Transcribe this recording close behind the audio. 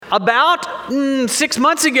About 6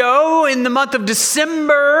 months ago, in the month of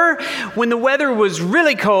December, when the weather was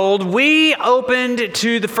really cold, we opened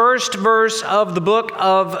to the first verse of the book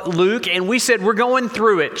of Luke, and we said we're going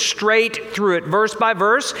through it, straight through it, verse by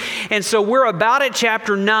verse. And so we're about at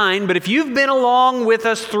chapter 9, but if you've been along with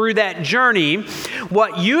us through that journey,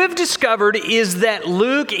 what you have discovered is that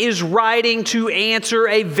Luke is writing to answer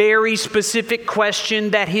a very specific question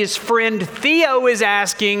that his friend Theo is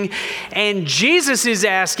asking, and Jesus is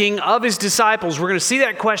asking of his disciples. We're going to see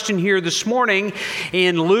that question here this morning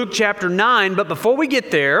in Luke chapter 9. But before we get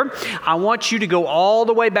there, I want you to go all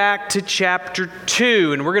the way back to chapter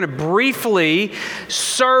 2. And we're going to briefly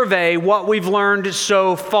survey what we've learned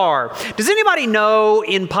so far. Does anybody know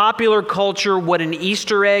in popular culture what an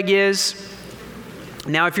Easter egg is?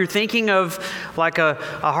 Now, if you're thinking of like a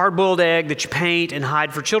hard-boiled egg that you paint and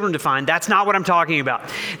hide for children to find, that's not what I'm talking about.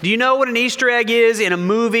 Do you know what an Easter egg is in a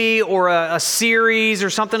movie or a series or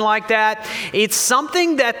something like that? It's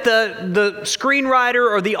something that the screenwriter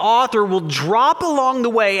or the author will drop along the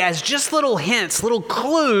way as just little hints, little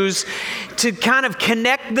clues to kind of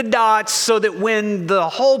connect the dots so that when the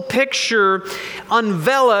whole picture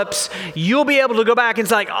envelops, you'll be able to go back and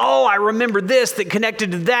say, like, oh, I remember this that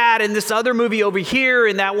connected to that and this other movie over here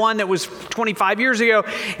and that one that was 25 years ago.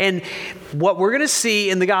 And what we're going to see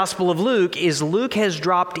in the Gospel of Luke is Luke has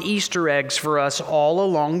dropped Easter eggs for us all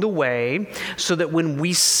along the way so that when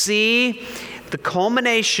we see the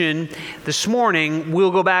culmination this morning,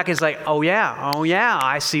 we'll go back and say, oh yeah,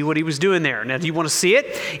 I see what he was doing there. Now, do you want to see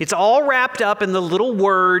it? It's all wrapped up in the little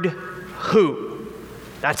word, who.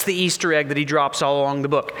 That's the Easter egg that he drops all along the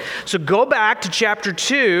book. So go back to chapter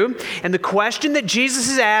 2, and the question that Jesus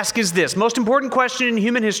has asked is this. Most important question in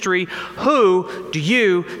human history: who do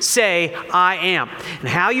you say I am? And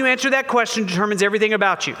how you answer that question determines everything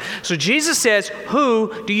about you. So Jesus says,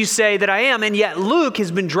 who do you say that I am? And yet Luke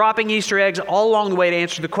has been dropping Easter eggs all along the way to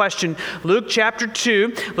answer the question. Luke chapter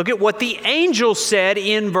 2, look at what the angel said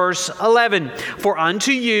in verse 11. For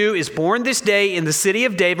unto you is born this day in the city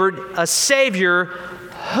of David a Savior,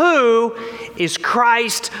 who is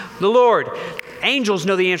Christ the Lord. Angels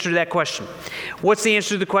know the answer to that question. What's the answer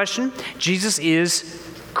to the question? Jesus is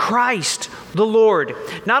Christ the Lord.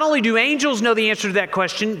 Not only do angels know the answer to that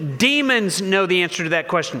question, demons know the answer to that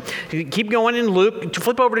question. Keep going in Luke.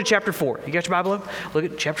 Flip over to chapter 4. You got your Bible up? Look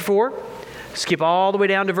at chapter 4. Skip all the way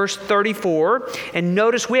down to verse 34. And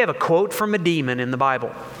notice we have a quote from a demon in the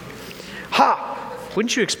Bible. Ha!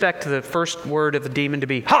 Wouldn't you expect the first word of the demon to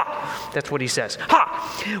be, ha? That's what he says.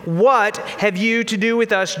 Ha! What have you to do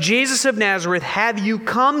with us, Jesus of Nazareth? Have you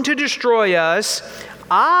come to destroy us?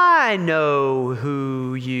 I know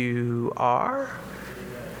who you are.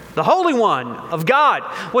 The Holy One of God.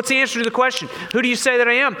 What's the answer to the question? Who do you say that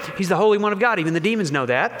I am? He's the Holy One of God. Even the demons know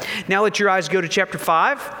that. Now let your eyes go to chapter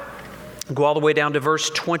 5. Go all the way down to verse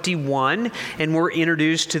 21, and we're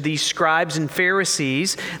introduced to these scribes and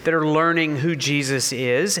Pharisees that are learning who Jesus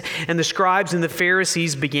is. And the scribes and the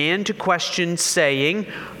Pharisees began to question, saying,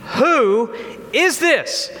 who is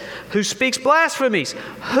this who speaks blasphemies?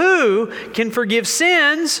 Who can forgive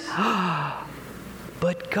sins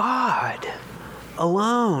but God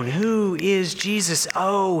alone? Who is Jesus?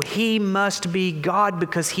 Oh, he must be God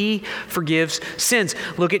because he forgives sins.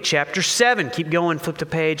 Look at chapter 7. Keep going, flip the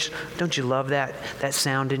page. Don't you love that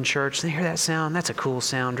sound in church? They hear that sound? That's a cool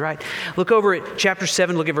sound, right? Look over at chapter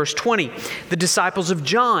 7, look at verse 20. The disciples of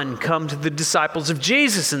John come to the disciples of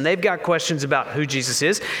Jesus, and they've got questions about who Jesus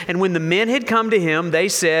is. And when the men had come to him, they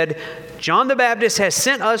said, John the Baptist has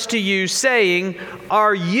sent us to you, saying,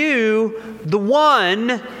 are you the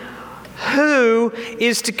one who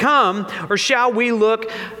is to come, or shall we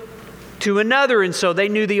look to another? And so they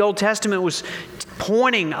knew the Old Testament was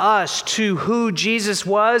pointing us to who Jesus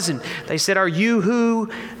was, and they said, are you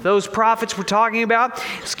who those prophets were talking about?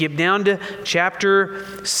 Skip down to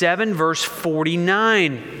chapter 7, verse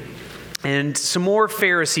 49. And some more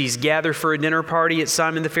Pharisees gather for a dinner party at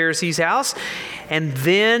Simon the Pharisee's house. And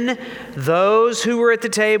then those who were at the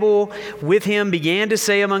table with him began to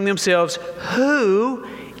say among themselves, who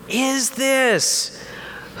is this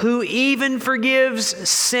who even forgives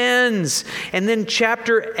sins? And then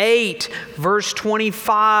chapter 8, verse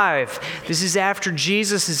 25. This is after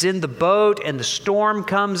Jesus is in the boat and the storm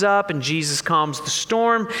comes up and Jesus calms the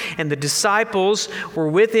storm, and the disciples were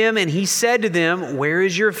with him, and he said to them, where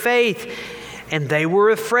is your faith? And they were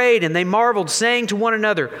afraid and they marveled, saying to one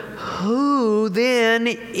another, who then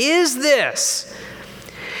is this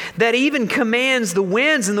that even commands the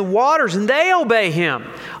winds and the waters, and they obey him?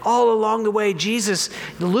 all along the way,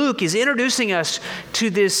 Luke is introducing us to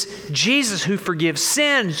this Jesus who forgives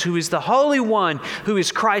sins, who is the Holy One, who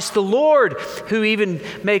is Christ the Lord, who even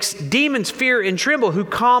makes demons fear and tremble, who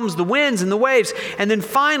calms the winds and the waves. And then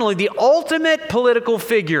finally, the ultimate political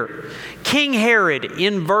figure, King Herod,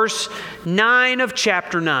 in verse 9 of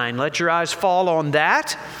chapter 9. Let your eyes fall on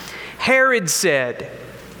that. Herod said,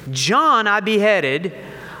 "John I beheaded,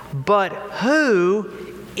 but who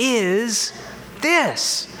is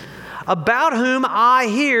this, about whom I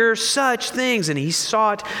hear such things?" And he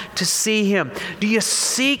sought to see him. Do you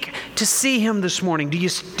seek to see him this morning? Do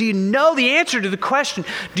you know the answer to the question?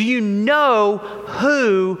 Do you know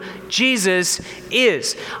who Jesus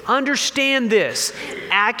is? Understand this.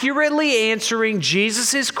 Accurately answering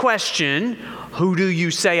Jesus' question, "Who do you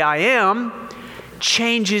say I am?"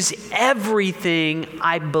 changes everything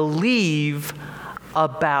I believe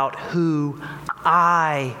about who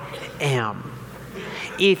I am.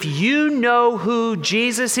 If you know who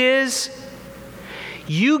Jesus is,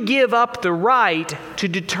 you give up the right to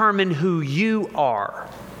determine who you are.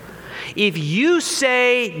 If you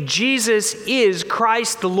say Jesus is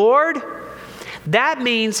Christ the Lord, that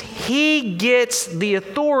means He gets the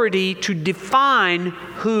authority to define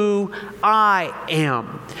who I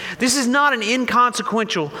am. This is not an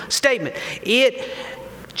inconsequential statement. It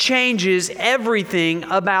changes everything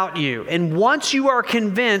about you. And once you are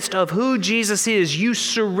convinced of who Jesus is, you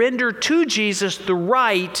surrender to Jesus the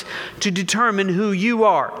right to determine who you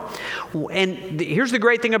are. And here's the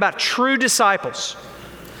great thing about true disciples.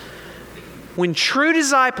 When true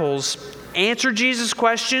disciples answer Jesus'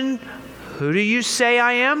 question, "Who do you say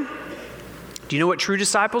I am?" do you know what true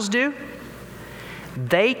disciples do?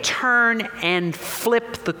 They turn and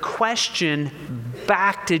flip the question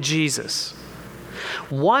back to Jesus.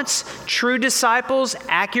 Once true disciples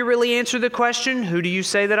accurately answer the question, "Who do you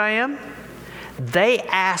say that I am?" they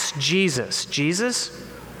ask Jesus, "Jesus,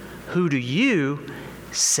 who do you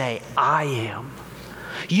say I am?"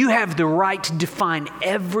 You have the right to define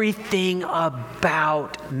everything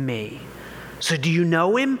about me. So do you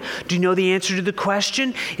know Him? Do you know the answer to the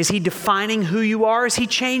question? Is He defining who you are? Is He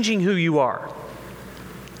changing who you are?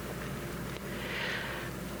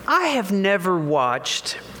 I have never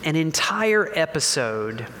watched an entire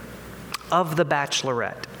episode of The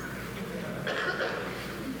Bachelorette.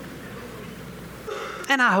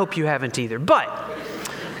 And I hope you haven't either. But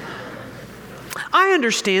I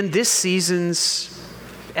understand this season's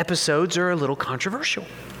episodes are a little controversial,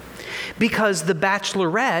 because The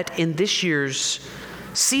Bachelorette in this year's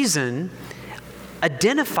season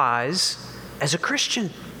identifies as a Christian.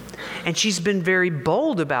 And she's been very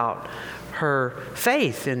bold about her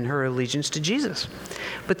faith and her allegiance to Jesus.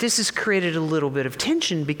 But this has created a little bit of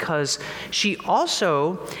tension, because she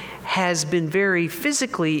also has been very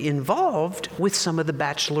physically involved with some of the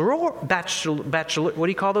bachelor, what do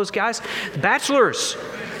you call those guys? Bachelors,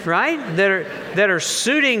 right? That are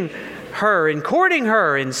suiting her and courting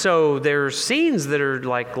her. And so there's scenes that are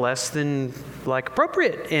like less than like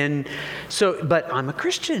appropriate. And so, but I'm a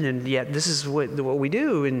Christian, and yet this is what we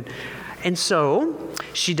do. And so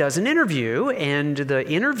she does an interview, and the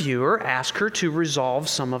interviewer asks her to resolve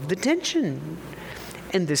some of the tension.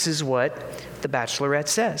 And this is what the Bachelorette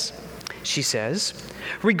says. She says,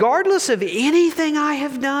 "Regardless of anything I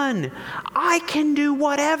have done, I can do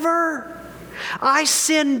whatever. I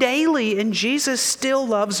sin daily, and Jesus still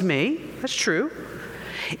loves me." That's true.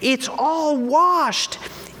 "It's all washed.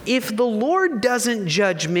 If the Lord doesn't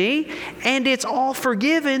judge me, and it's all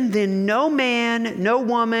forgiven, then no man, no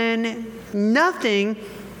woman, nothing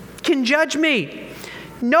can judge me.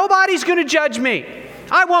 Nobody's going to judge me.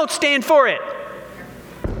 I won't stand for it."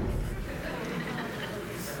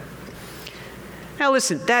 Now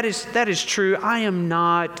listen, that is true. I am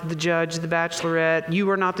not the judge of The Bachelorette. You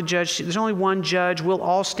are not the judge. There's only one judge. We'll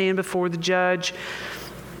all stand before the judge.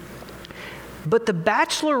 But The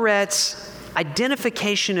Bachelorette's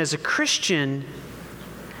identification as a Christian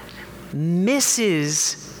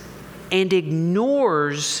misses and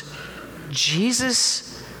ignores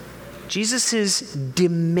Jesus's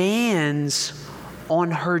demands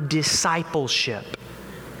on her discipleship.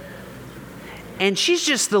 And she's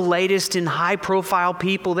just the latest in high-profile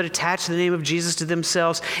people that attach the name of Jesus to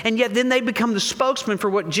themselves, and yet then they become the spokesman for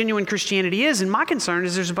what genuine Christianity is. And my concern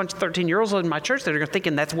is there's a bunch of 13-year-olds in my church that are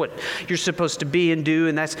thinking that's what you're supposed to be and do,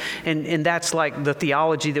 and that's like the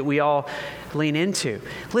theology that we all lean into.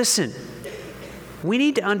 Listen, we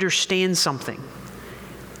need to understand something.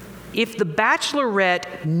 if the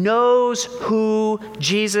bachelorette knows who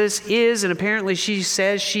Jesus is, and apparently she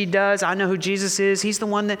says she does, I know who Jesus is. He's the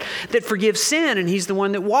one that forgives sin, and he's the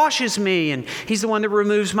one that washes me, and he's the one that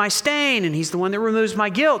removes my stain, and he's the one that removes my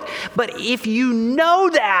guilt. But if you know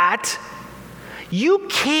that, you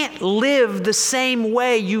can't live the same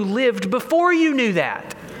way you lived before you knew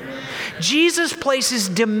that. Jesus places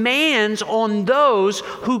demands on those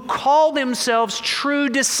who call themselves true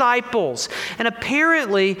disciples. And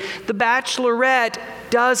apparently, the bachelorette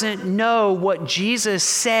doesn't know what Jesus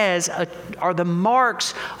says are the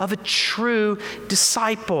marks of a true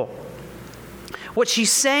disciple. What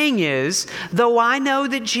she's saying is, though I know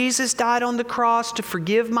that Jesus died on the cross to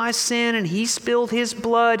forgive my sin and he spilled his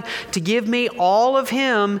blood to give me all of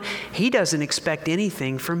him, he doesn't expect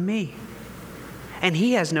anything from me. And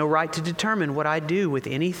he has no right to determine what I do with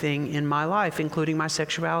anything in my life, including my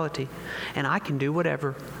sexuality. And I can do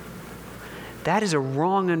whatever. That is a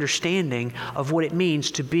wrong understanding of what it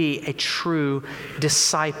means to be a true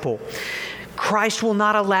disciple. Christ will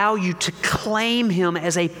not allow you to claim him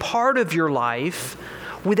as a part of your life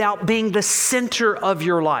without being the center of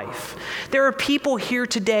your life. There are people here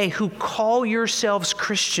today who call yourselves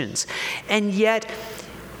Christians, and yet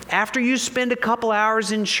after you spend a couple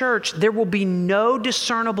hours in church, there will be no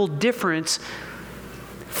discernible difference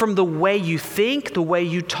from the way you think, the way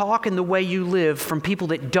you talk, and the way you live from people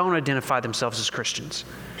that don't identify themselves as Christians.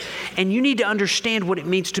 And you need to understand what it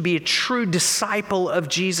means to be a true disciple of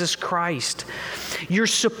Jesus Christ. Your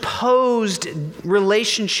supposed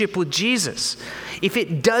relationship with Jesus, if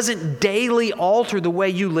it doesn't daily alter the way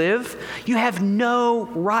you live, you have no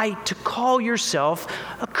right to call yourself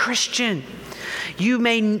a Christian. You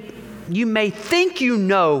may think you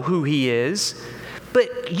know who he is,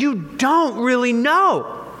 but you don't really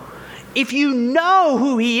know. If you know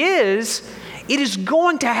who he is, it is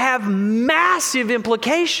going to have massive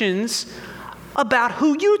implications about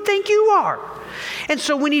who you think you are. And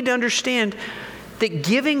so we need to understand that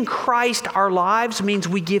giving Christ our lives means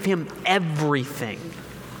we give him everything.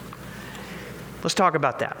 Let's talk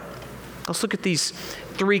about that. Let's look at these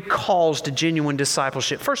 3 calls to genuine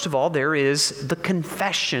discipleship. First of all, there is the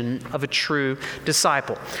confession of a true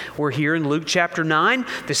disciple. We're here in Luke chapter 9.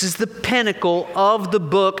 This is the pinnacle of the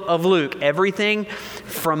book of Luke. Everything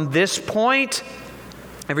from this point,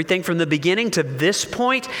 everything from the beginning to this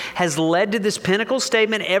point has led to this pinnacle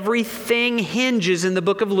statement. Everything hinges in the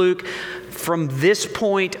book of Luke from this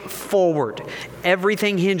point forward.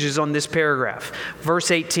 Everything hinges on this paragraph.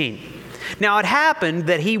 Verse 18. Now it happened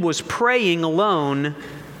that he was praying alone.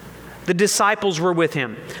 The disciples were with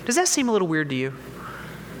him. Does that seem a little weird to you?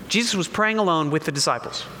 Jesus was praying alone with the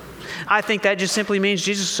disciples. I think that just simply means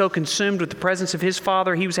Jesus was so consumed with the presence of his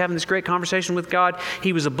Father. He was having this great conversation with God.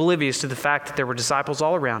 He was oblivious to the fact that there were disciples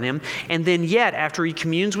all around him. And then yet, after he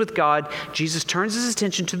communes with God, Jesus turns his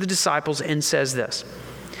attention to the disciples and says this.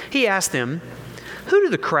 He asked them, "Who do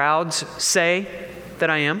the crowds say that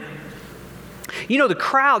I am?" You know, the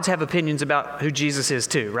crowds have opinions about who Jesus is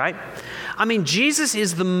too, right? I mean, Jesus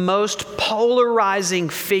is the most polarizing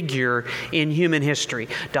figure in human history.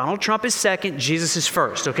 Donald Trump is second, Jesus is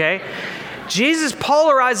first, okay? Jesus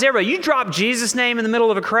polarized everybody. You drop Jesus' name in the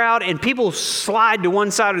middle of a crowd and people slide to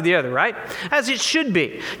one side or the other, right? As it should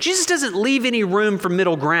be. Jesus doesn't leave any room for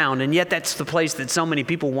middle ground, and yet that's the place that so many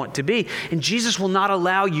people want to be. And Jesus will not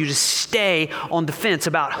allow you to stay on the fence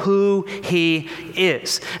about who he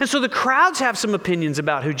is. And so the crowds have some opinions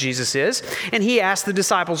about who Jesus is, and he asked the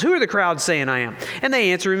disciples, "Who are the crowds saying I am?" And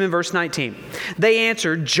they answer him in verse 19. They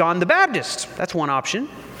answered, "John the Baptist." That's one option.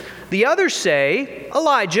 The others say,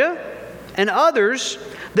 "Elijah," and others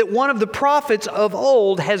that one of the prophets of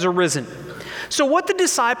old has arisen. So what the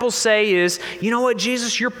disciples say is, you know what,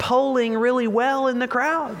 Jesus, you're polling really well in the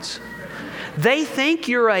crowds. They think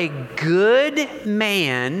you're a good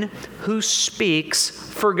man who speaks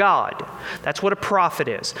for God. That's what a prophet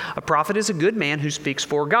is. A prophet is a good man who speaks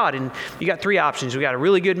for God. And you got 3 options. We got a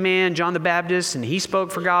really good man, John the Baptist, and he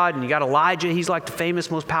spoke for God. And you got Elijah. He's like the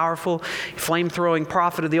famous, most powerful, flame-throwing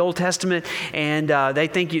prophet of the Old Testament. And they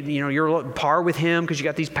think you're on par with him because you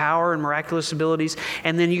got these power and miraculous abilities.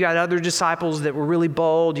 And then you got other disciples that were really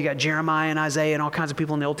bold. You got Jeremiah and Isaiah and all kinds of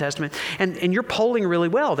people in the Old Testament. And you're polling really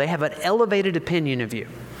well. They have an elevated opinion of you.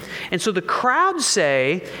 And so the crowds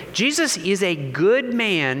say, Jesus is a good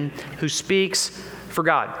man who speaks for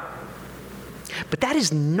God. But that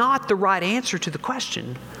is not the right answer to the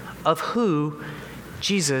question of who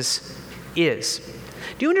Jesus is.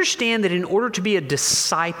 Do you understand that in order to be a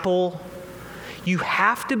disciple, you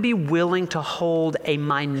have to be willing to hold a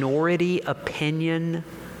minority opinion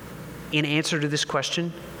in answer to this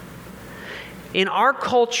question? In our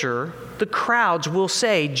culture, the crowds will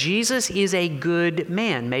say Jesus is a good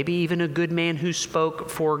man, maybe even a good man who spoke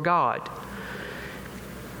for God.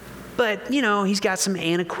 But, he's got some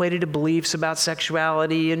antiquated beliefs about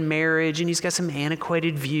sexuality and marriage, and he's got some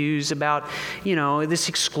antiquated views about, this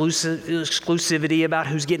exclusivity about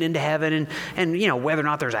who's getting into heaven and whether or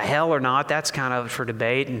not there's a hell or not. That's kind of for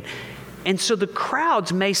debate. And so the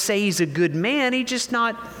crowds may say he's a good man, he's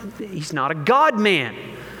not a God man.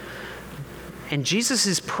 And Jesus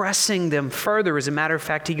is pressing them further. As a matter of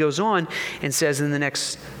fact, he goes on and says in the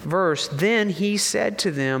next verse, "Then he said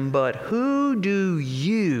to them, 'But who do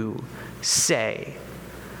you say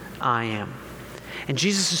I am?'" And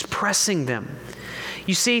Jesus is pressing them.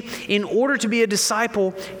 You see, in order to be a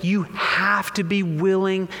disciple, you have to be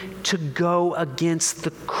willing to go against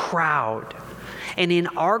the crowd. And in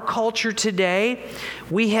our culture today,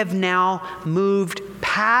 we have now moved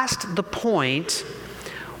past the point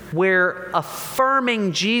where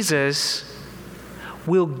affirming Jesus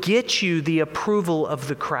will get you the approval of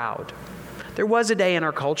the crowd. There was a day in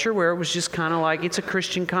our culture where it was just kind of like, it's a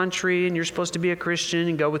Christian country and you're supposed to be a Christian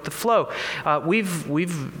and go with the flow.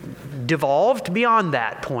 We've devolved beyond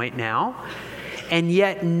that point now. And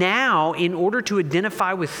yet now, in order to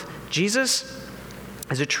identify with Jesus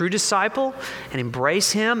as a true disciple and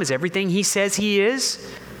embrace him as everything he says he is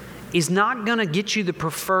not going to get you the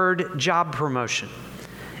preferred job promotion.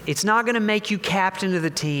 It's not going to make you captain of the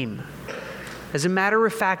team. As a matter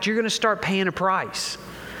of fact, you're going to start paying a price.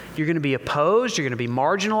 You're going to be opposed, you're going to be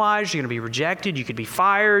marginalized, you're going to be rejected, you could be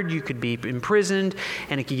fired, you could be imprisoned,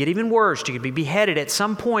 and it could get even worse. You could be beheaded at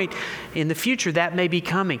some point in the future. That may be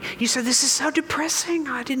coming. You say, "This is so depressing.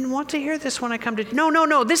 I didn't want to hear this when I come to..."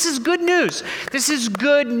 No. This is good news. This is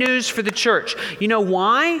good news for the church. You know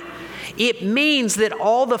why? It means that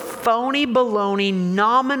all the phony, baloney,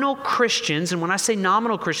 nominal Christians, and when I say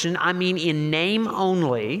nominal Christian, I mean in name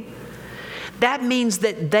only, that means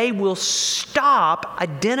that they will stop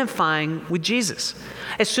identifying with Jesus.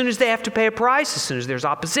 As soon as they have to pay a price, as soon as there's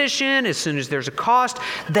opposition, as soon as there's a cost,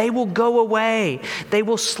 they will go away. They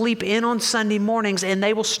will sleep in on Sunday mornings, and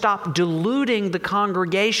they will stop deluding the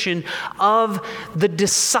congregation of the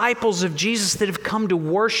disciples of Jesus that have come to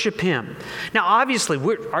worship him. Now, obviously,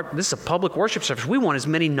 this is a public worship service. We want as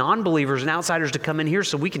many non-believers and outsiders to come in here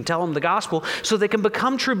so we can tell them the gospel so they can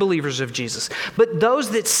become true believers of Jesus. But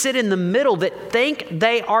those that sit in the middle, that think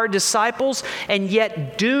they are disciples and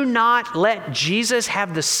yet do not let Jesus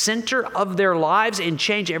have the center of their lives and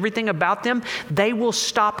change everything about them, they will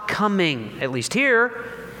stop coming, at least here.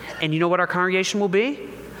 And you know what our congregation will be?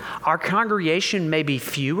 Our congregation may be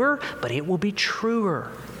fewer, but it will be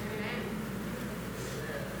truer.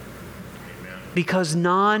 Because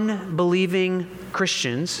non-believing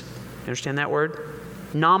Christians, understand that word?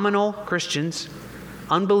 Nominal Christians,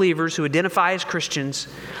 unbelievers who identify as Christians,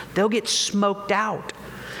 they'll get smoked out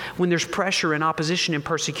when there's pressure and opposition and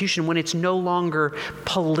persecution, when it's no longer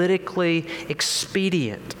politically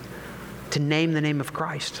expedient to name the name of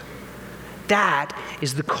Christ. That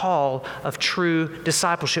is the call of true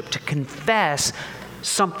discipleship, to confess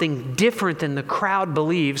something different than the crowd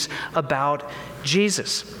believes about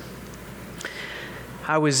Jesus.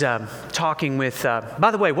 I was talking with,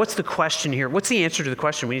 by the way, what's the question here? What's the answer to the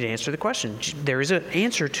question? We need to answer the question. There is an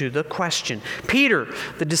answer to the question. Peter,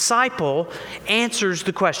 the disciple, answers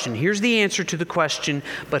the question. Here's the answer to the question,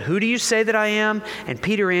 "But who do you say that I am?" And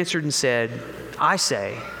Peter answered and said, "I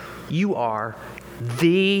say, you are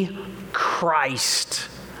the Christ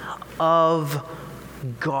of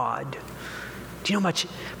God." Do you know how much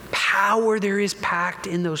power there is packed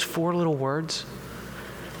in those four little words?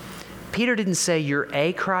 Peter didn't say you're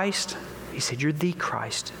a Christ. He said you're the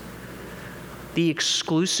Christ. The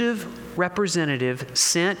exclusive representative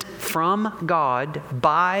sent from God,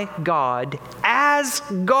 by God, as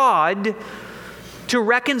God, to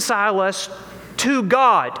reconcile us to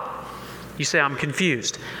God. You say, "I'm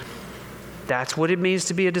confused." That's what it means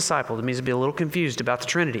to be a disciple. It means to be a little confused about the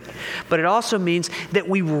Trinity. But it also means that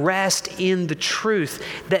we rest in the truth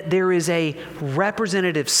that there is a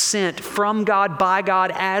representative sent from God, by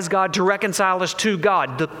God, as God, to reconcile us to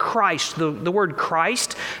God. The Christ, the word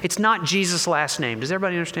Christ, it's not Jesus' last name. Does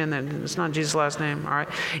everybody understand that? It's not Jesus' last name, all right?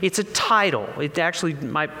 It's a title. It actually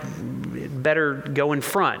might better go in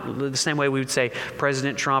front. The same way we would say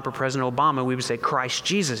President Trump or President Obama, we would say Christ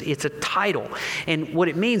Jesus. It's a title. And what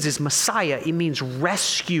it means is Messiah. It means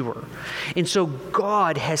rescuer. And so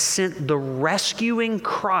God has sent the rescuing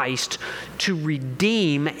Christ to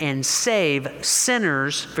redeem and save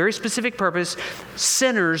sinners, very specific purpose,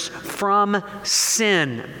 sinners from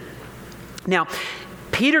sin. Now,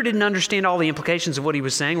 Peter didn't understand all the implications of what he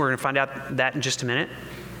was saying. We're going to find out that in just a minute.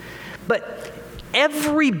 But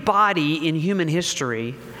Everybody in human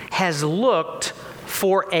history has looked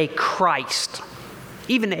for a Christ,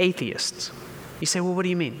 even atheists. You say, well, what do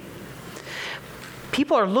you mean?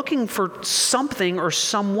 People are looking for something or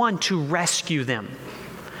someone to rescue them.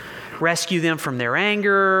 Rescue them from their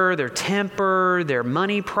anger, their temper, their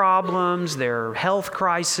money problems, their health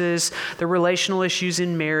crisis, their relational issues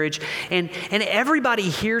in marriage. And everybody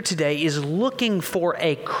here today is looking for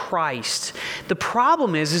a Christ. The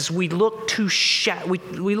problem is we look too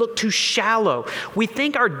we look too shallow. We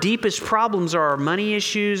think our deepest problems are our money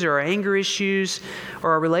issues or our anger issues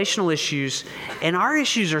or our relational issues. And our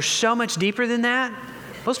issues are so much deeper than that.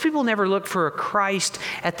 Most people never look for a Christ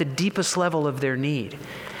at the deepest level of their need.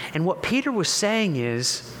 And what Peter was saying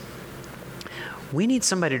is, we need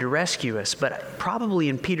somebody to rescue us. But probably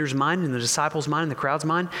in Peter's mind, in the disciples' mind, in the crowd's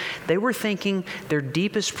mind, they were thinking their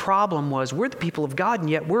deepest problem was, we're the people of God, and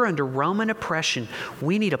yet we're under Roman oppression.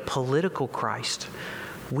 We need a political Christ.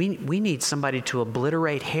 We need somebody to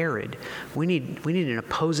obliterate Herod. We need an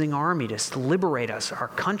opposing army to liberate us, our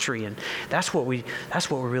country, and that's what we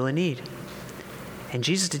really need. And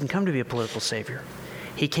Jesus didn't come to be a political savior.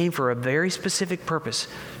 He came for a very specific purpose,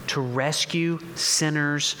 to rescue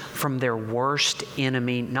sinners from their worst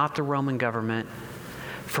enemy, not the Roman government,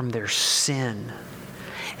 from their sin.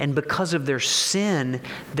 And because of their sin,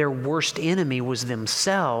 their worst enemy was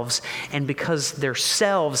themselves. And because their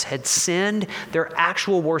selves had sinned, their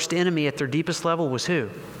actual worst enemy at their deepest level was who?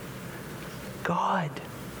 God.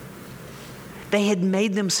 They had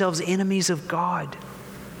made themselves enemies of God.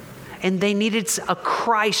 And they needed a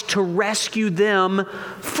Christ to rescue them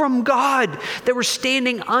from God. They were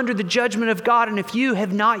standing under the judgment of God. And if you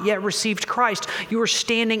have not yet received Christ, you are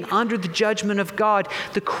standing under the judgment of God.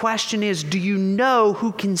 The question is, do you know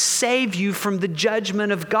who can save you from the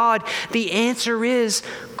judgment of God? The answer is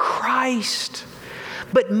Christ.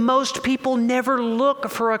 But most people never look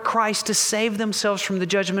for a Christ to save themselves from the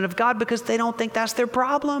judgment of God because they don't think that's their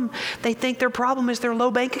problem. They think their problem is their low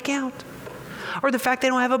bank account, or the fact they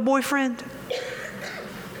don't have a boyfriend.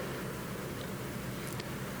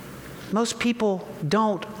 Most people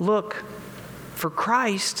don't look for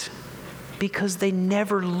Christ because they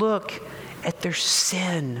never look at their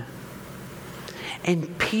sin.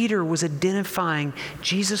 And Peter was identifying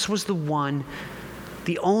Jesus was the one,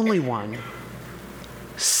 the only one,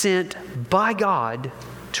 sent by God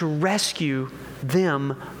to rescue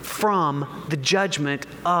them from the judgment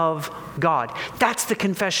of God. That's the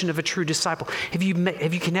confession of a true disciple. Have you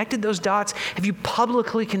connected those dots? Have you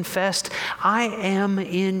publicly confessed, I am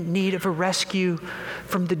in need of a rescue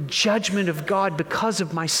from the judgment of God because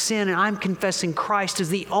of my sin, and I'm confessing Christ is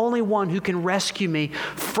the only one who can rescue me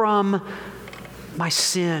from my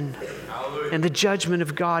sin and the judgment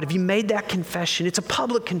of God? Have you made that confession? It's a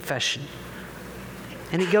public confession.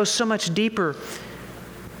 And it goes so much deeper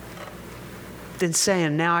than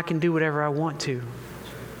saying, now I can do whatever I want to.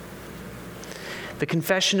 The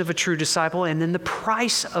confession of a true disciple, and then the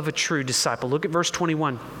price of a true disciple. Look at verse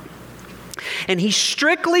 21. And he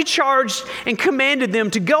strictly charged and commanded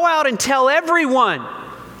them to go out and tell everyone.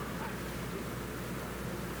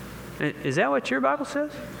 Is that what your Bible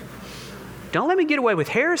says? Don't let me get away with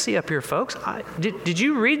heresy up here, folks. Did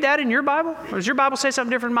you read that in your Bible? Or does your Bible say something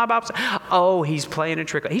different than my Bible? Oh, he's playing a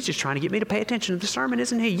trick. He's just trying to get me to pay attention to the sermon,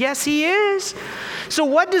 isn't he? Yes, he is. So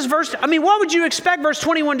what would you expect verse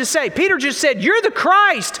 21 to say? Peter just said, you're the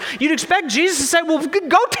Christ. You'd expect Jesus to say, well,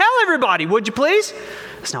 go tell everybody, would you please?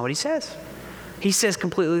 That's not what he says. He says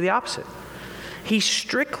completely the opposite. He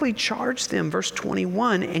strictly charged them, verse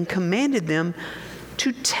 21, and commanded them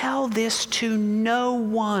to tell this to no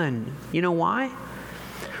one. You know why?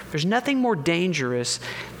 There's nothing more dangerous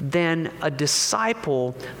than a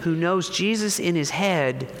disciple who knows Jesus in his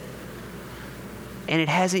head and it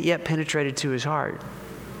hasn't yet penetrated to his heart.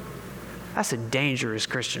 That's a dangerous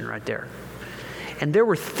Christian right there. And there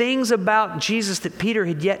were things about Jesus that Peter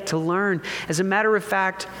had yet to learn. As a matter of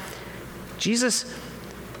fact, Jesus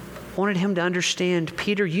wanted him to understand,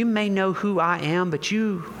 Peter, you may know who I am, but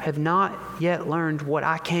you have not yet learned what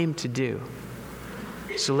I came to do.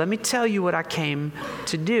 So let me tell you what I came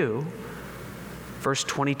to do. Verse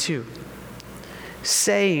 22.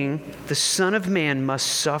 Saying, the Son of Man must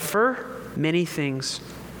suffer many things.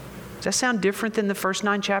 Does that sound different than the first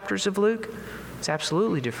 9 chapters of Luke? It's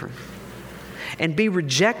absolutely different. And be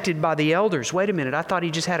rejected by the elders. Wait a minute, I thought he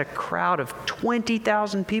just had a crowd of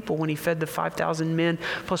 20,000 people when he fed the 5,000 men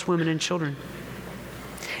plus women and children.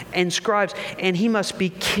 And scribes, and he must be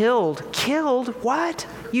killed. Killed? What?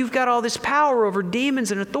 You've got all this power over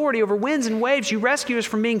demons and authority over winds and waves. You rescue us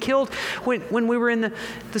from being killed when we were in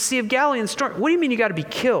the Sea of Galilee and the storm. What do you mean you got to be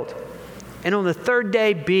killed? and on the third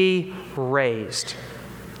day be raised.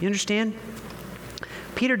 You understand?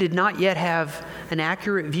 Peter did not yet have an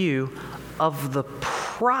accurate view of the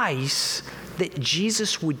price that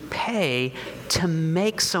Jesus would pay to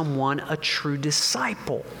make someone a true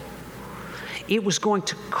disciple. It was going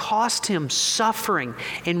to cost him suffering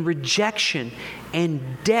and rejection and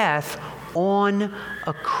death on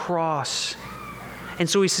a cross. And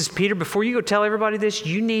so he says, Peter, before you go tell everybody this,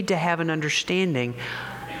 you need to have an understanding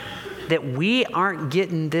that we aren't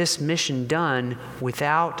getting this mission done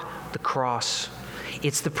without the cross.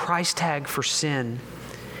 It's the price tag for sin.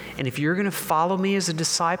 And if you're going to follow me as a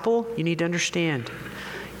disciple, you need to understand,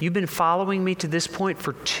 you've been following me to this point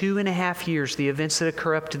for 2.5 years. The events that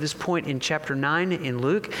occur up to this point in chapter 9 in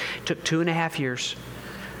Luke took 2.5 years.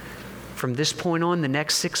 From this point on, the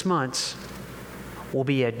next 6 months will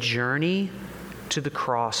be a journey to the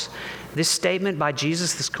cross. This statement by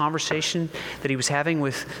Jesus, this conversation that he was having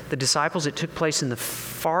with the disciples, it took place in the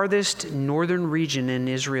farthest northern region in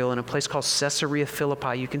Israel in a place called Caesarea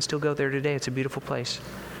Philippi. You can still go there today. It's a beautiful place.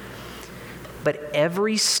 But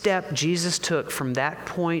every step Jesus took from that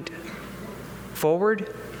point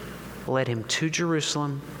forward led him to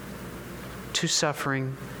Jerusalem, to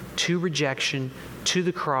suffering, to rejection, to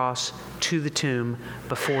the cross, to the tomb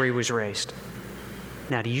before he was raised.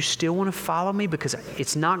 Now, do you still want to follow me? Because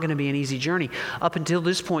it's not going to be an easy journey. Up until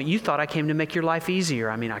this point, you thought I came to make your life easier.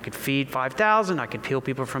 I mean, I could feed 5,000. I could heal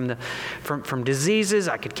people from diseases.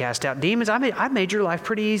 I could cast out demons. I made your life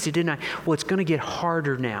pretty easy, didn't I? Well, it's going to get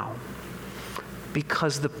harder now,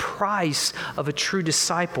 because the price of a true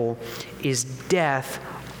disciple is death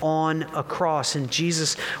on a cross. And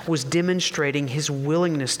Jesus was demonstrating his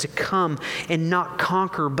willingness to come and not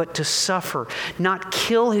conquer, but to suffer, not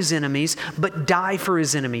kill his enemies, but die for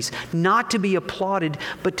his enemies, not to be applauded,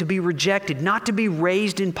 but to be rejected, not to be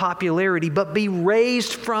raised in popularity, but be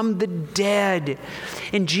raised from the dead.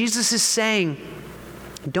 And Jesus is saying,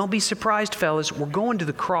 don't be surprised, fellas. We're going to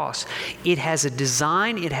the cross. It has a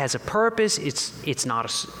design. It has a purpose. It's not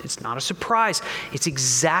a surprise. It's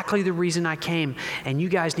exactly the reason I came, and you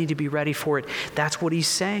guys need to be ready for it. That's what he's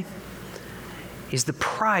saying. Is the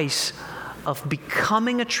price of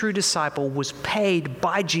becoming a true disciple was paid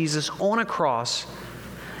by Jesus on a cross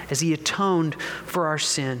as he atoned for our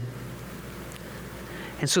sin.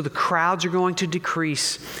 And so the crowds are going to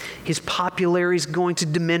decrease. His popularity is going to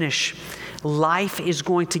diminish. Life is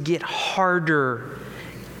going to get harder,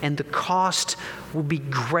 and the cost will be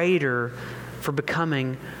greater for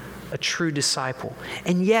becoming a true disciple.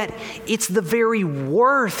 And yet, it's the very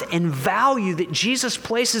worth and value that Jesus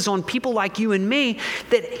places on people like you and me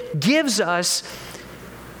that gives us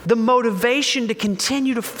the motivation to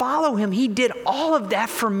continue to follow him. He did all of that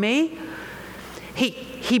for me.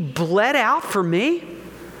 He bled out for me.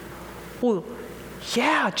 Well,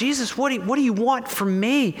 yeah, Jesus, what do you want from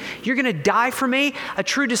me? You're going to die for me? A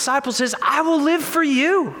true disciple says, I will live for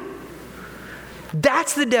you.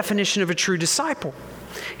 That's the definition of a true disciple.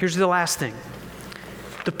 Here's the last thing.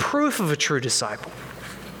 The proof of a true disciple.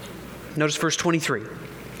 Notice verse 23.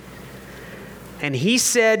 And he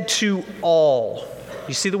said to all.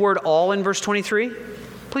 You see the word all in verse 23?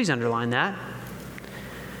 Please underline that.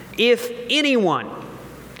 If anyone.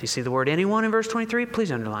 Do you see the word anyone in verse 23?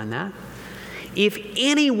 Please underline that. If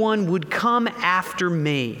anyone would come after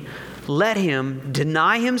me, let him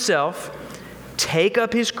deny himself, take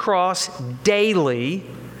up his cross daily,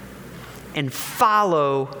 and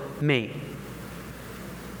follow me.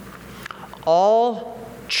 All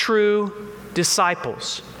true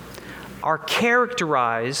disciples are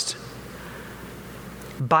characterized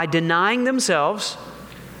by denying themselves,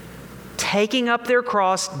 taking up their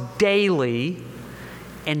cross daily,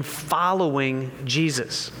 and following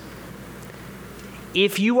Jesus.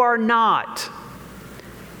 If you are not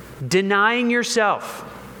denying yourself,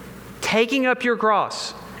 taking up your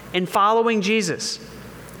cross, and following Jesus,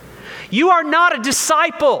 you are not a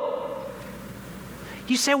disciple.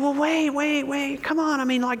 You say, well, wait, come on. I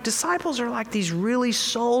mean, like, disciples are like these really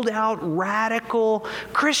sold out, radical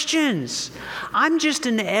Christians. I'm just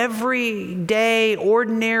an everyday,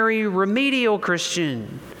 ordinary, remedial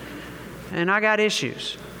Christian, and I got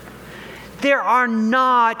issues. There are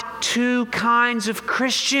not two kinds of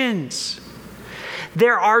Christians.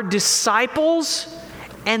 There are disciples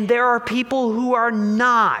and there are people who are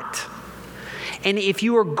not. And if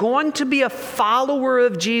you are going to be a follower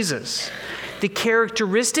of Jesus, the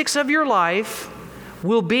characteristics of your life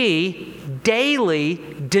will be daily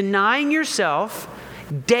denying yourself,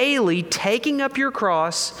 daily taking up your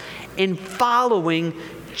cross, and following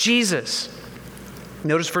Jesus.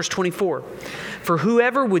 Notice verse 24. For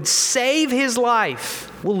whoever would save his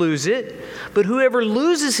life will lose it, but whoever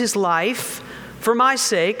loses his life for my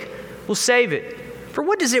sake will save it. For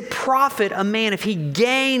what does it profit a man if he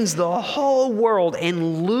gains the whole world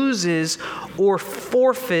and loses or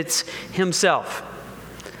forfeits himself?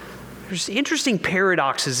 There's interesting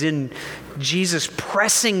paradoxes in Jesus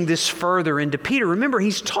pressing this further into Peter. Remember,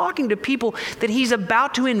 he's talking to people that he's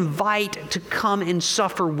about to invite to come and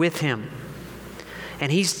suffer with him.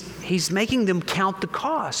 And he's making them count the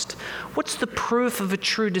cost. What's the proof of a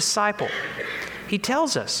true disciple? He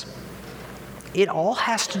tells us it all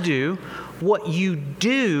has to do what you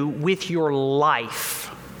do with your life.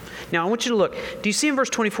 Now, I want you to look. Do you see in verse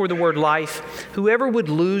 24 the word life? Whoever would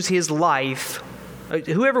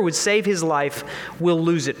save his life will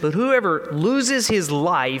lose it. But whoever loses his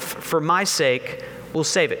life for my sake will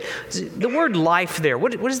save it. The word life there,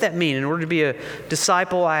 what does that mean? In order to be a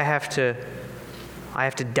disciple, I have to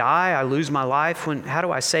die. I lose my life. How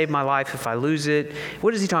do I save my life if I lose it?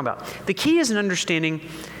 What is he talking about? The key is in understanding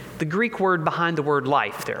the Greek word behind the word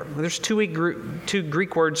life there. There's two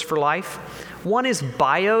Greek words for life. One is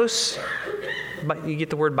bios. But you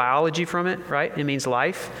get the word biology from it, right? It means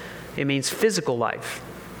life. It means physical life.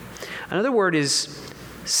 Another word is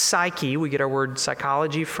psyche. We get our word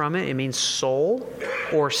psychology from it. It means soul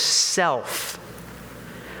or self.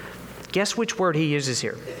 Guess which word he uses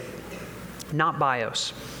here? Not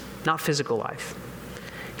bios, not physical life.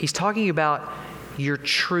 He's talking about your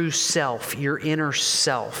true self, your inner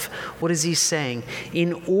self. What is he saying?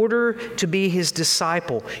 In order to be his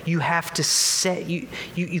disciple, you have to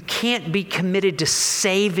you can't be committed to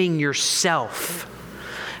saving yourself,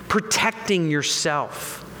 protecting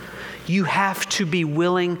yourself. You have to be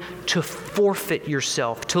willing to forfeit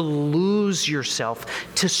yourself, to lose yourself,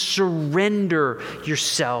 to surrender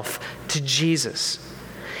yourself to Jesus.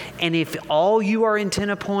 And if all you are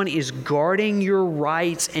intent upon is guarding your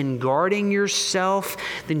rights and guarding yourself,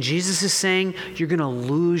 then Jesus is saying you're going to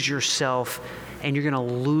lose yourself and you're going to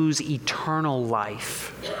lose eternal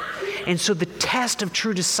life. And so the test of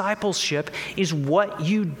true discipleship is what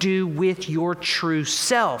you do with your true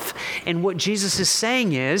self. And what Jesus is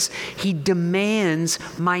saying is he demands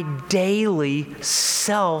my daily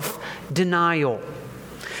self-denial.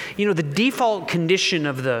 You know, the default condition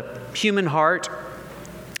of the human heart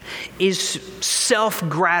is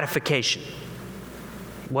self-gratification.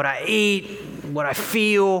 What I eat, what I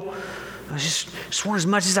feel, I just want as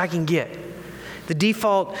much as I can get. The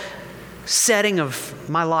default setting of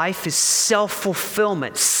my life is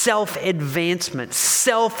self-fulfillment, self-advancement,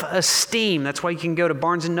 self-esteem. That's why you can go to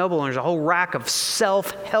Barnes & Noble and there's a whole rack of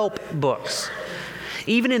self-help books.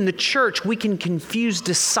 Even in the church, we can confuse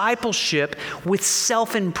discipleship with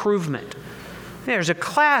self-improvement. There's a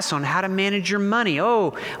class on how to manage your money.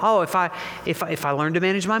 If I learn to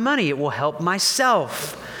manage my money, it will help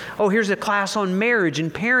myself. Oh, here's a class on marriage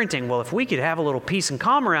and parenting. Well, if we could have a little peace and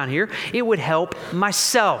calm around here, it would help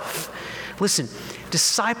myself. Listen,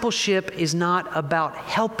 discipleship is not about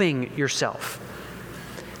helping yourself.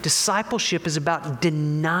 Discipleship is about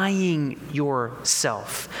denying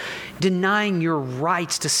yourself, denying your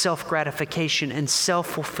rights to self-gratification and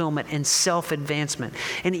self-fulfillment and self-advancement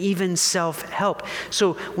and even self-help.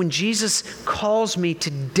 So when Jesus calls me to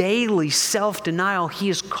daily self-denial, he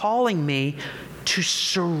is calling me to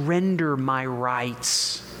surrender my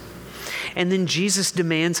rights. And then Jesus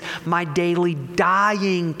demands my daily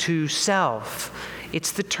dying to self.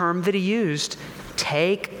 It's the term that he used,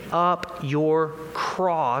 take up your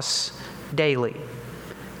cross daily.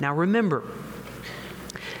 Now remember,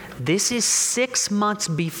 this is 6 months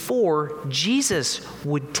before Jesus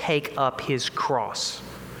would take up his cross.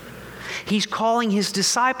 He's calling his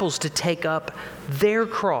disciples to take up their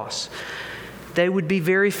cross. They would be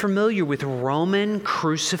very familiar with Roman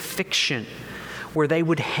crucifixion, where they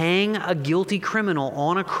would hang a guilty criminal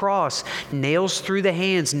on a cross, nails through the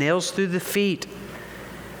hands, nails through the feet,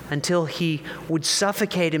 until he would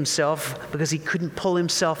suffocate himself because he couldn't pull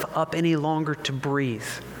himself up any longer to breathe.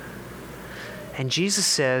 And Jesus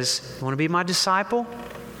says, you want to be my disciple?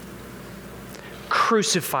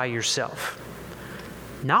 Crucify yourself.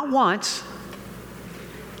 Not once,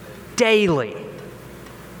 daily.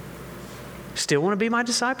 Still want to be my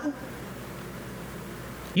disciple?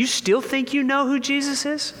 You still think you know who Jesus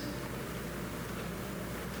is?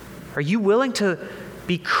 Are you willing to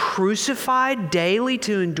be crucified daily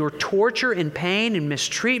to endure torture and pain and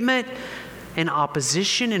mistreatment and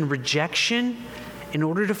opposition and rejection in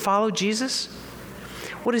order to follow Jesus?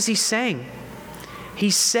 What is he saying?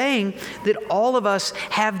 He's saying that all of us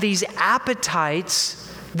have these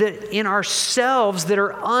appetites that in ourselves that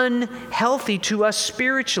are unhealthy to us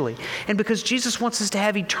spiritually. And because Jesus wants us to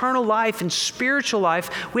have eternal life and spiritual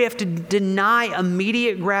life, we have to deny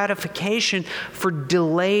immediate gratification for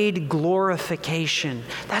delayed glorification.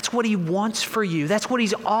 That's what he wants for you. That's what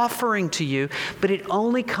he's offering to you. But it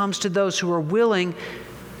only comes to those who are willing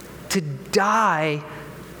to die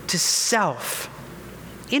to self.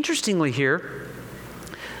 Interestingly here,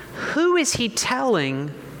 who is he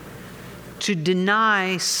telling to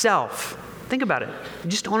deny self? Think about it,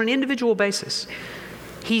 just on an individual basis.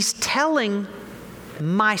 He's telling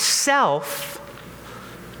myself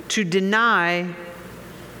to deny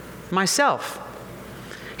myself.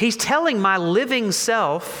 He's telling my living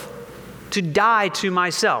self to die to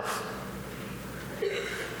myself.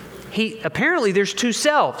 Apparently there's two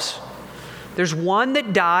selves. There's one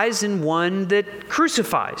that dies and one that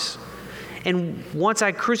crucifies. And once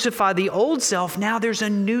I crucify the old self, now there's a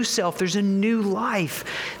new self. There's a new life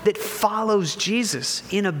that follows Jesus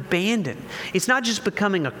in abandon. It's not just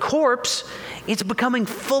becoming a corpse. It's becoming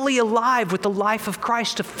fully alive with the life of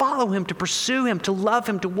Christ, to follow him, to pursue him, to love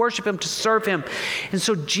him, to worship him, to serve him. And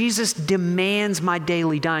so Jesus demands my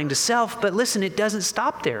daily dying to self. But listen, it doesn't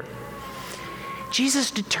stop there. Jesus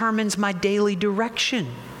determines my daily direction.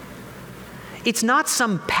 It's not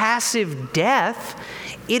some passive death.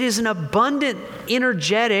 It is an abundant,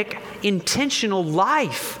 energetic, intentional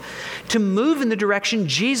life to move in the direction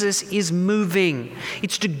Jesus is moving.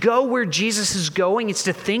 It's to go where Jesus is going. It's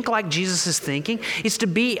to think like Jesus is thinking. It's to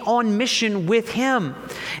be on mission with him.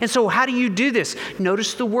 And so how do you do this?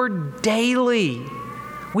 Notice the word daily.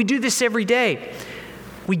 We do this every day.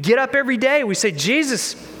 We get up every day. We say,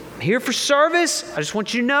 Jesus, I'm here for service. I just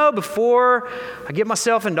want you to know before I get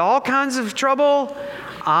myself into all kinds of trouble,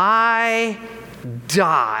 I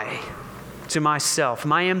die to myself.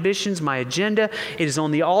 My ambitions, my agenda, it is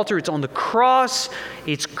on the altar, it's on the cross,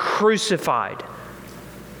 it's crucified.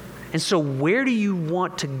 And so where do you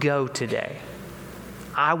want to go today?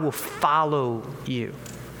 I will follow you.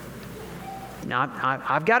 Now,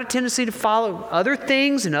 I've got a tendency to follow other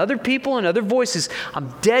things and other people and other voices.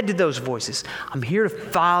 I'm dead to those voices. I'm here to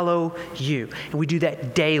follow you. And we do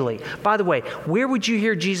that daily. By the way, where would you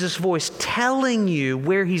hear Jesus' voice telling you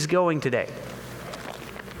where he's going today?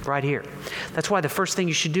 Right here. That's why the first thing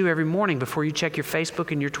you should do every morning before you check your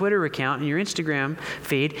Facebook and your Twitter account and your Instagram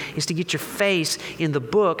feed is to get your face in the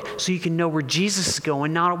book so you can know where Jesus is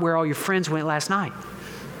going, not where all your friends went last night.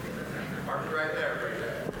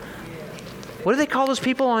 What do they call those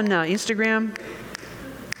people on Instagram?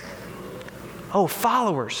 Oh,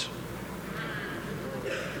 followers.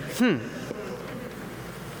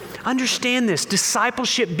 Understand this.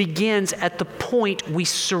 Discipleship begins at the point we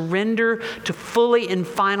surrender to fully and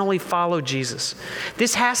finally follow Jesus.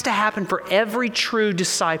 This has to happen for every true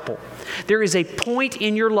disciple. There is a point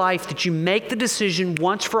in your life that you make the decision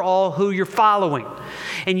once for all who you're following.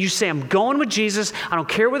 And you say, I'm going with Jesus. I don't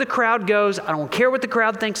care where the crowd goes. I don't care what the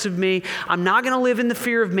crowd thinks of me. I'm not going to live in the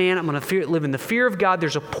fear of man. I'm going to live in the fear of God.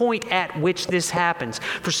 There's a point at which this happens.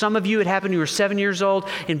 For some of you, it happened when you were 7 years old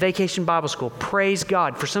in Vacation Bible School. Praise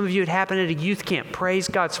God. For some of you, it happened at a youth camp. Praise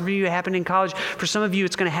God. Some of you, it happened in college. For some of you,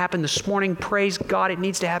 it's going to happen this morning. Praise God. It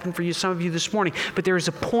needs to happen for you, some of you this morning. But there is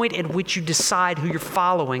a point at which you decide who you're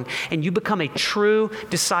following, and you become a true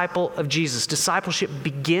disciple of Jesus. Discipleship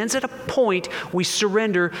begins at a point we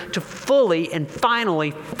surrender to fully and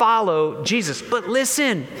finally follow Jesus. But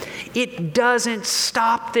listen, it doesn't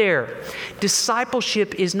stop there.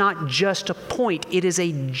 Discipleship is not just a point. It is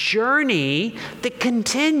a journey that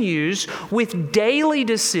continues with daily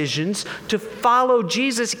decisions to follow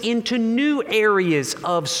Jesus into new areas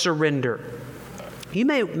of surrender. You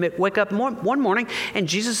may wake up one morning and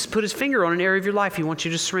Jesus has put his finger on an area of your life he wants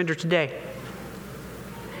you to surrender today.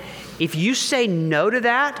 If you say no to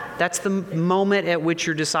that, that's the moment at which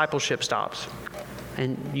your discipleship stops.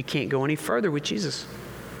 And you can't go any further with Jesus.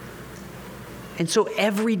 And so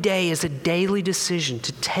every day is a daily decision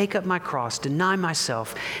to take up my cross, deny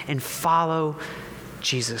myself, and follow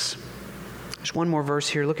Jesus. There's one more verse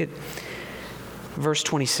here. Look at verse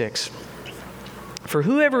 26. For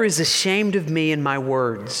whoever is ashamed of me and my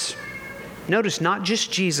words, notice not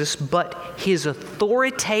just Jesus, but his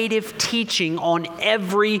authoritative teaching on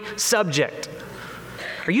every subject.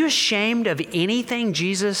 Are you ashamed of anything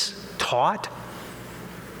Jesus taught?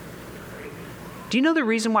 Do you know the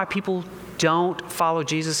reason why people don't follow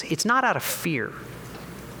Jesus? It's not out of fear.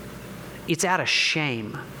 It's out of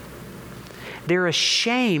shame. They're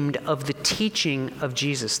ashamed of the teaching of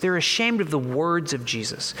Jesus. They're ashamed of the words of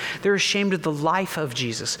Jesus. They're ashamed of the life of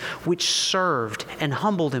Jesus, which served and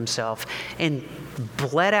humbled himself and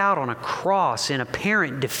bled out on a cross in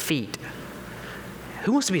apparent defeat.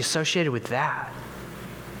 Who wants to be associated with that?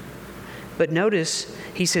 But notice,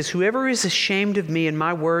 he says, whoever is ashamed of me and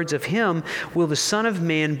my words, of him will the Son of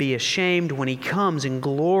Man be ashamed when he comes in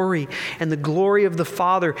glory and the glory of the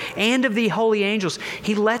Father and of the holy angels.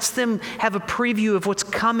 He lets them have a preview of what's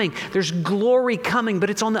coming. There's glory coming, but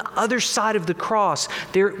it's on the other side of the cross.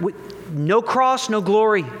 No cross, no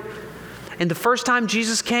glory. And the first time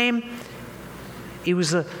Jesus came, it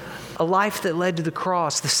was a life that led to the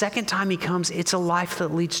cross. The second time he comes, it's a life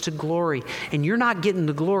that leads to glory. And you're not getting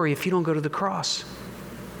the glory if you don't go to the cross.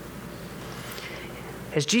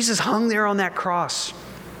 As Jesus hung there on that cross,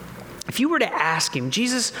 if you were to ask him,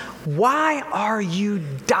 Jesus, why are you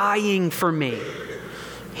dying for me?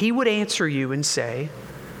 He would answer you and say,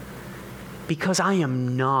 because I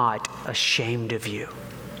am not ashamed of you.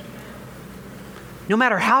 No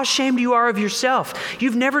matter how ashamed you are of yourself,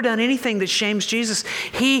 you've never done anything that shames Jesus.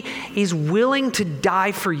 He is willing to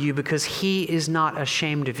die for you because he is not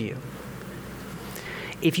ashamed of you.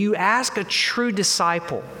 If you ask a true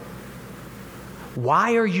disciple,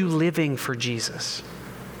 why are you living for Jesus?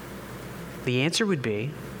 The answer would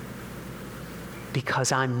be,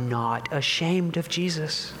 because I'm not ashamed of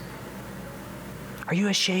Jesus. Are you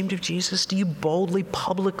ashamed of Jesus? Do you boldly,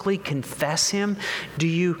 publicly confess him? Do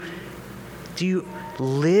you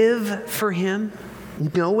live for him,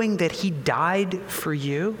 knowing that he died for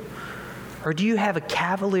you? Or do you have a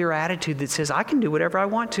cavalier attitude that says, I can do whatever I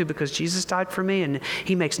want to because Jesus died for me and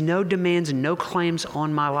he makes no demands and no claims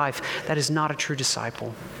on my life? That is not a true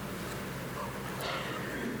disciple.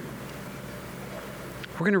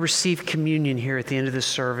 We're going to receive communion here at the end of this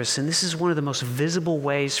service, and this is one of the most visible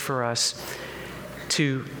ways for us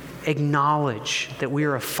to acknowledge that we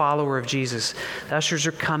are a follower of Jesus. The ushers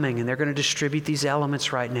are coming and they're going to distribute these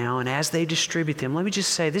elements right now. And as they distribute them, let me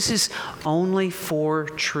just say, this is only for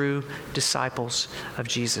true disciples of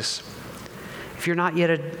Jesus. If you're not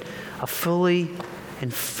yet a fully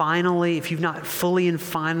and finally, if you've not fully and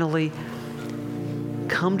finally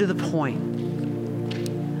come to the point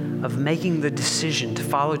of making the decision to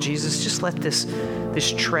follow Jesus, just let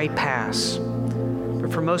this tray pass.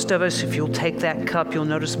 But for most of us, if you'll take that cup, you'll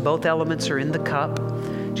notice both elements are in the cup.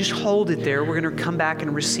 Just hold it there. We're going to come back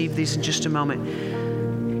and receive these in just a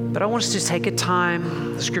moment. But I want us to take a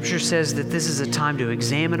time. The scripture says that this is a time to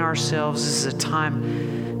examine ourselves. This is a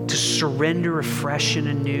time to surrender afresh and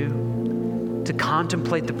anew, to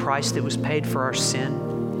contemplate the price that was paid for our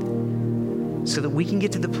sin, so that we can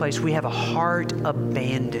get to the place we have a heart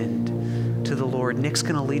abandoned to the Lord. Nick's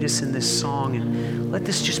going to lead us in this song, and let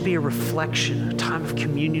this just be a reflection, a time of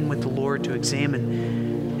communion with the Lord to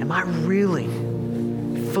examine, am I really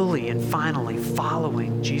fully and finally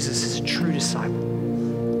following Jesus as a true disciple?